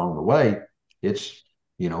clean along the way, it's,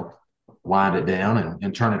 wind it down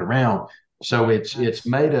and turn it around. So it's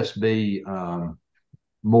made us be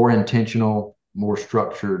more intentional, more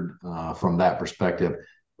structured from that perspective,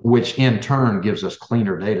 which in turn gives us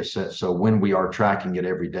cleaner data sets. So when we are tracking it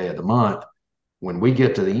every day of the month, when we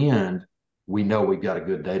get to the end, we know we've got a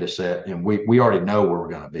good data set, and we already know where we're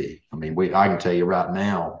going to be. I mean, I can tell you right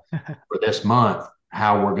now for this month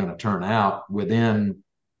how we're going to turn out within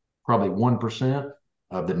probably 1%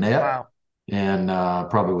 of the net, Wow. and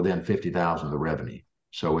probably within 50,000 of the revenue.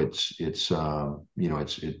 So it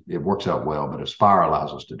works out well, but Aspire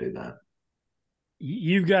allows us to do that.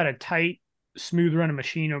 You've got a tight, smooth running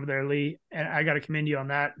machine over there, Lee, and I got to commend you on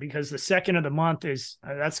that, because the second of the month is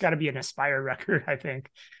that's got to be an Aspire record, I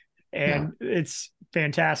think, Yeah. and it's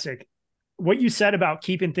fantastic. What you said about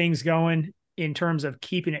keeping things going in terms of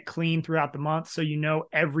keeping it clean throughout the month, so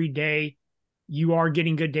every day you are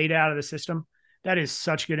getting good data out of the system. That is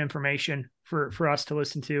such good information for us to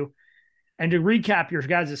listen to. And to recap your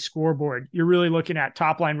guys' scoreboard, you're really looking at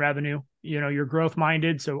top line revenue. You're growth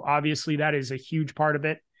minded. So obviously that is a huge part of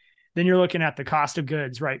it. Then you're looking at the cost of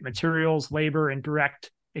goods, right? Materials, labor, and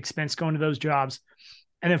direct expense going to those jobs.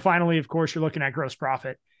 And then finally, of course, you're looking at gross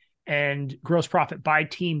profit and gross profit by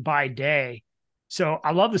team by day. So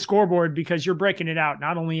I love the scoreboard because you're breaking it out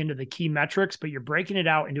not only into the key metrics, but you're breaking it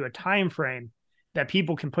out into a time frame that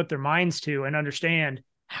people can put their minds to and understand,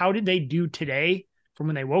 how did they do today from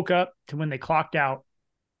when they woke up to when they clocked out?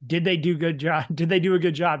 Did they do good job? Did they do a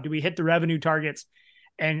good job? Do we hit the revenue targets?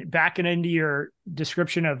 And backing into your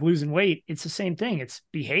description of losing weight, it's the same thing. It's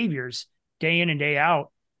behaviors day in and day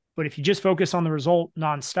out. But if you just focus on the result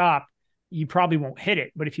nonstop, you probably won't hit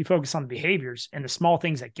it. But if you focus on the behaviors and the small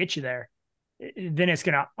things that get you there, then it's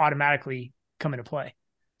going to automatically come into play.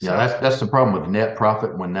 Yeah, that's the problem with net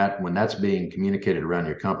profit when that's being communicated around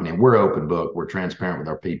your company. And we're open book, we're transparent with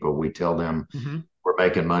our people. We tell them we're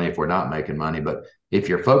making money if we're not making money. But if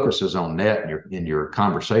your focus is on net and your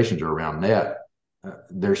conversations are around net,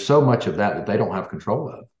 there's so much of that they don't have control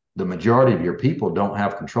of. The majority of your people don't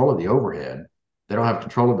have control of the overhead. They don't have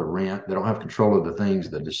control of the rent. They don't have control of the things,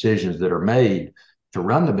 the decisions that are made to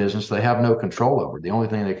run the business. They have no control over. The only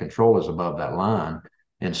thing they control is above that line.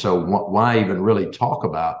 And so why even really talk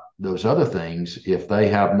about those other things if they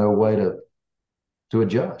have no way to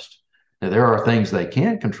adjust? Now, there are things they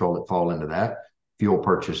can control that fall into that: fuel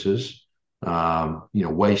purchases,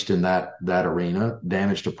 waste in that arena,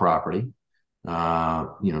 damage to property,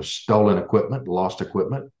 stolen equipment, lost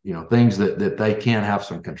equipment, things that they can have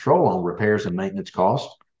some control on, repairs and maintenance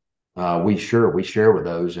costs. We share with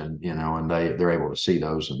those, and they're able to see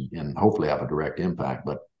those and hopefully have a direct impact.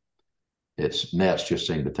 But it's nets just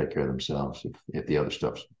seem to take care of themselves if the other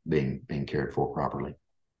stuff's being cared for properly.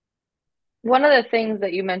 One of the things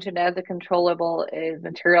that you mentioned as a controllable is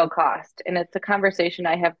material cost. And it's a conversation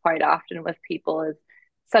I have quite often with people, is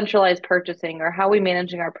centralized purchasing, or how we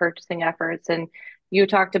managing our purchasing efforts. And you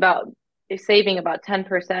talked about saving about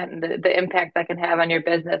 10% and the impact that can have on your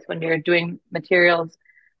business when you're doing material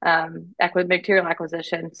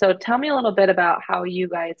acquisition. So tell me a little bit about how you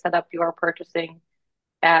guys set up your purchasing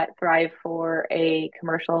at Thrive for a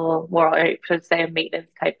commercial, or I should say a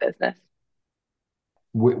maintenance type business.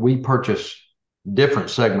 We purchase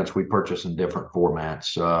different segments. We purchase in different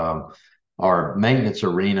formats. Our maintenance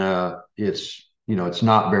arena, it's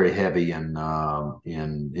not very heavy in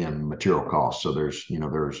material costs. So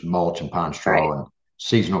there's mulch and pine straw Right. and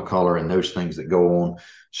seasonal color and those things that go on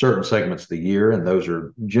certain segments of the year, and those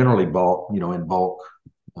are generally bought in bulk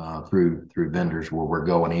through vendors, where we're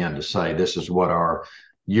going in to say this is what our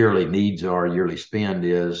yearly needs are, yearly spend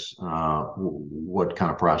is, what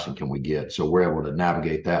kind of pricing can we get? So we're able to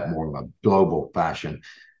navigate that more in a global fashion.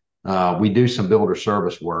 We do some builder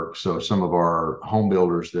service work. So some of our home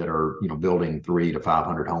builders that are, building 300 to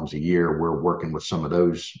 500 homes a year, we're working with some of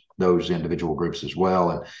those individual groups as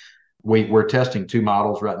well. And we're testing two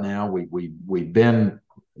models right now. We've been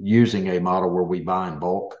using a model where we buy in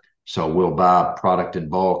bulk. So we'll buy product in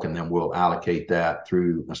bulk, and then we'll allocate that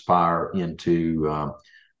through Aspire into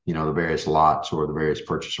the various lots or the various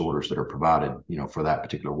purchase orders that are provided for that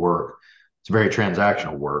particular work. It's very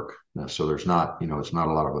transactional work, so there's not there's not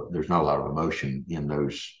a lot of emotion in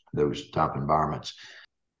those type environments.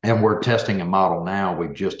 And we're testing a model now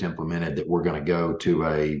we've just implemented that we're going to go to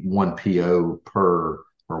a one PO per,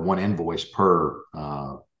 or one invoice per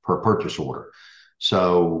purchase order.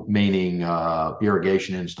 So meaning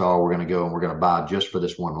irrigation install, we're going to go and we're going to buy just for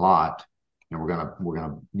this one lot, and we're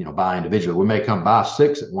going to buy individually. We may come buy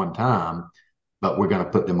 6 at one time, but we're going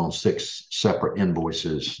to put them on 6 separate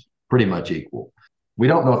invoices, pretty much equal. We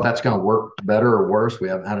don't know if that's going to work better or worse. We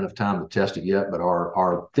haven't had enough time to test it yet, but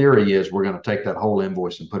our theory is we're going to take that whole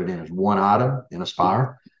invoice and put it in as one item in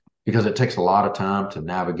Aspire, because it takes a lot of time to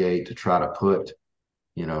navigate, to try to put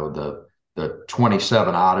the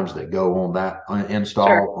 27 items that go on that install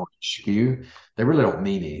on SKU. They really don't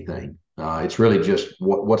mean anything. It's really just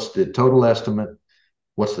what's the total estimate,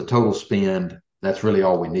 what's the total spend. That's really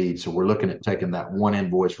all we need. So we're looking at taking that one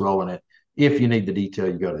invoice, rolling it. If you need the detail,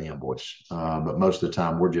 you go to the invoice. But most of the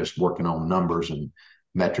time, we're just working on numbers and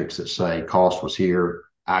metrics that say cost was here,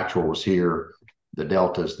 actual was here, the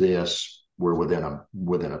delta is this. We're within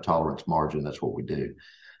a tolerance margin. That's what we do.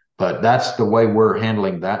 But that's the way we're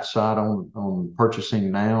handling that side on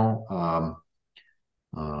purchasing now.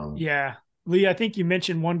 Yeah. Lee, I think you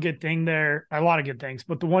mentioned one good thing there, a lot of good things,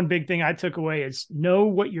 but the one big thing I took away is know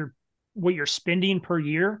what you're spending per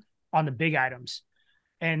year on the big items.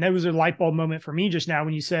 And that was a light bulb moment for me just now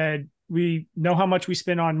when you said we know how much we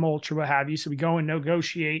spend on mulch or what have you. So we go and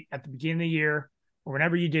negotiate at the beginning of the year or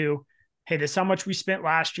whenever you do. Hey, this is how much we spent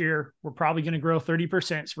last year. We're probably going to grow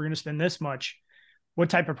 30%. So we're going to spend this much. What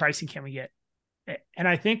type of pricing can we get? And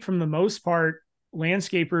I think from the most part,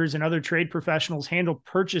 landscapers and other trade professionals handle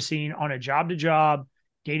purchasing on a job to job,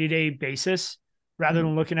 day to day basis rather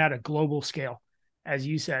than looking at a global scale, as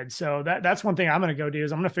you said. So that's one thing I'm going to go do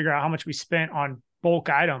is I'm going to figure out how much we spent on bulk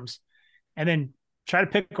items and then try to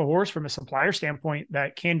pick a horse from a supplier standpoint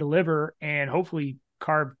that can deliver and hopefully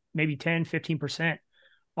carve maybe 10, 15%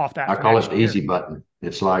 off that. I call it the easy button.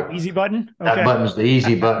 It's like easy button. Okay. That button's the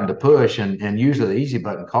easy button to push. And usually the easy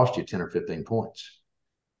button costs you 10 or 15 points.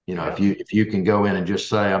 If you can go in and just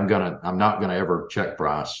say, I'm not gonna ever check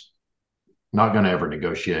price, not gonna ever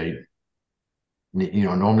negotiate,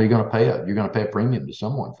 normally you're gonna pay a premium to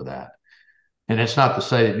someone for that. And it's not to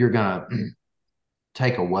say that you're gonna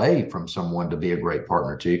take away from someone to be a great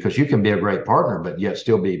partner to you, because you can be a great partner, but yet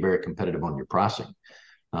still be very competitive on your pricing.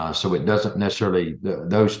 So it doesn't necessarily,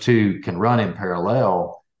 those two can run in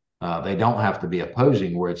parallel. They don't have to be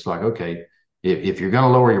opposing where it's like, okay, if you're going to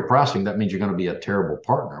lower your pricing, that means you're going to be a terrible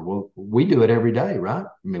partner. Well, we do it every day, right?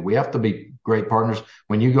 I mean, we have to be great partners.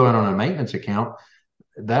 When you go in on a maintenance account,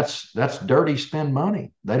 that's dirty spend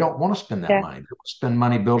money. They don't want to spend that money. They want to spend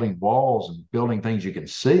money building walls and building things you can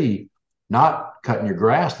see, not cutting your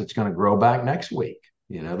grass that's going to grow back next week.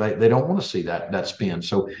 They don't want to see that spend.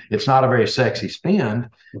 So it's not a very sexy spend,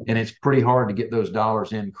 and it's pretty hard to get those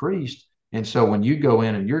dollars increased. And so when you go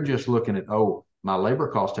in and you're just looking at, oh, my labor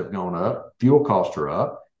costs have gone up, fuel costs are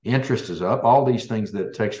up, interest is up, all these things that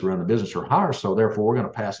it takes to run the business are higher. So therefore, we're going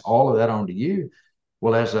to pass all of that on to you.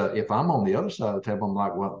 Well, if I'm on the other side of the table, I'm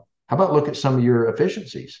like, well, how about look at some of your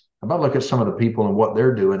efficiencies? How about look at some of the people and what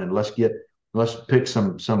they're doing, and let's pick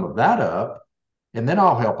some of that up, and then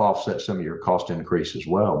I'll help offset some of your cost increase as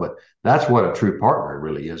well. But that's what a true partner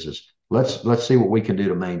really is let's see what we can do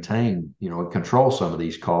to maintain, and control some of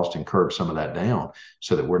these costs and curb some of that down,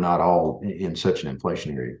 so that we're not all in such an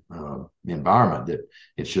inflationary environment that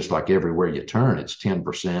it's just like everywhere you turn, it's 10%,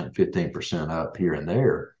 15% up here and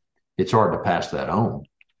there. It's hard to pass that on.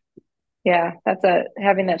 Yeah,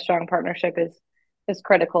 having that strong partnership is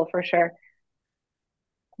critical for sure.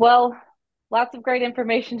 Well, lots of great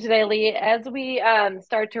information today, Lee. As we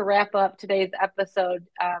start to wrap up today's episode,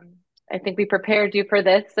 I think we prepared you for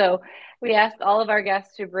this. So we asked all of our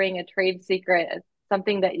guests to bring a trade secret,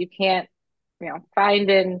 something that you can't, find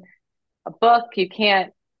in a book. You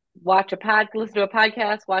can't listen to a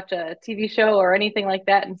podcast, watch a TV show or anything like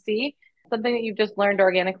that and see. Something that you've just learned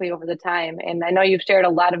organically over the time. And I know you've shared a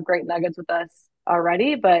lot of great nuggets with us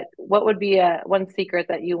already, but what would be one secret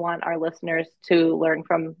that you want our listeners to learn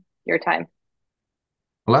from your time?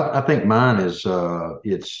 Well, I think mine is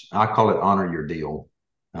I call it honor your deal.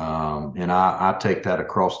 And I take that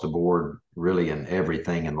across the board, really, in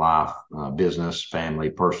everything in life, business, family,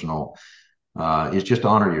 personal. It's just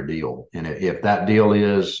honor your deal. And if that deal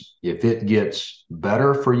if it gets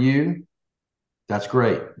better for you, that's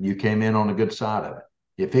great. You came in on a good side of it.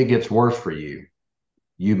 If it gets worse for you,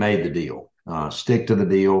 you made the deal. Stick to the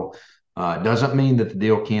deal. It doesn't mean that the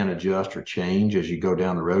deal can't adjust or change as you go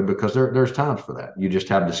down the road, because there's times for that. You just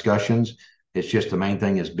have discussions. It's just the main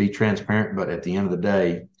thing is be transparent. But at the end of the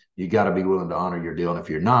day, you got to be willing to honor your deal. And if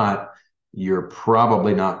you're not, you're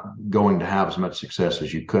probably not going to have as much success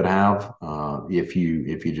as you could have if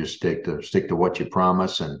you just stick to what you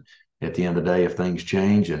promise. And at the end of the day, if things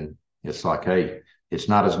change and it's like, hey, it's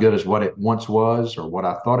not as good as what it once was or what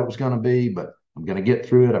I thought it was going to be, but I'm going to get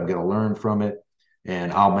through it. I'm going to learn from it,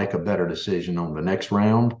 and I'll make a better decision on the next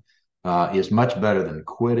round. Is much better than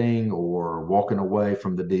quitting or walking away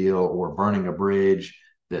from the deal or burning a bridge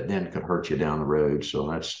that then could hurt you down the road. So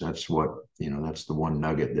that's what, that's the one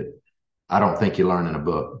nugget that I don't think you learn in a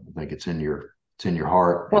book. I think it's in your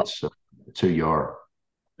heart. Well, it's who you are.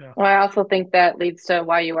 Yeah. Well, I also think that leads to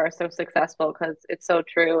why you are so successful, because it's so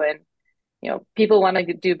true. And, people want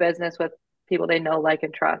to do business with people they know, like,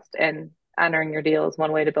 and trust, and honoring your deal is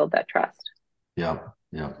one way to build that trust. Yeah.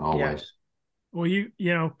 Yeah. Always. Well, you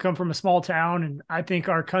come from a small town, and I think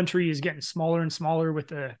our country is getting smaller and smaller with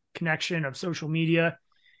the connection of social media.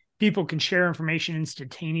 People can share information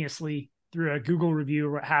instantaneously through a Google review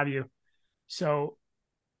or what have you. So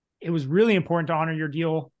it was really important to honor your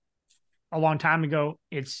deal a long time ago.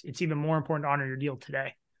 It's even more important to honor your deal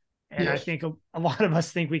today. And I Yes. think a lot of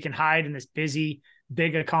us think we can hide in this busy,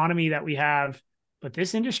 big economy that we have, but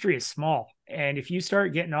this industry is small. And if you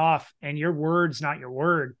start getting off and your word's not your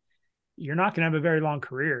word, you're not going to have a very long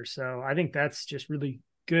career. So I think that's just really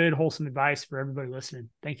good, wholesome advice for everybody listening.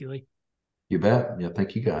 Thank you, Lee. You bet. Yeah.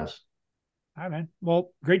 Thank you guys. All right, man.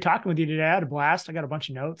 Well, great talking with you today. I had a blast. I got a bunch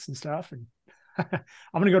of notes and stuff, and I'm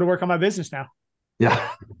going to go to work on my business now. Yeah.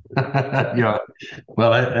 Yeah.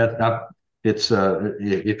 Well, it's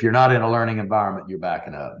if you're not in a learning environment, you're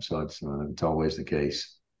backing up. So it's always the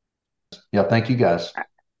case. Yeah. Thank you guys.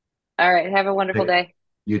 All right. Have a wonderful day.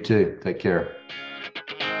 You too. Take care.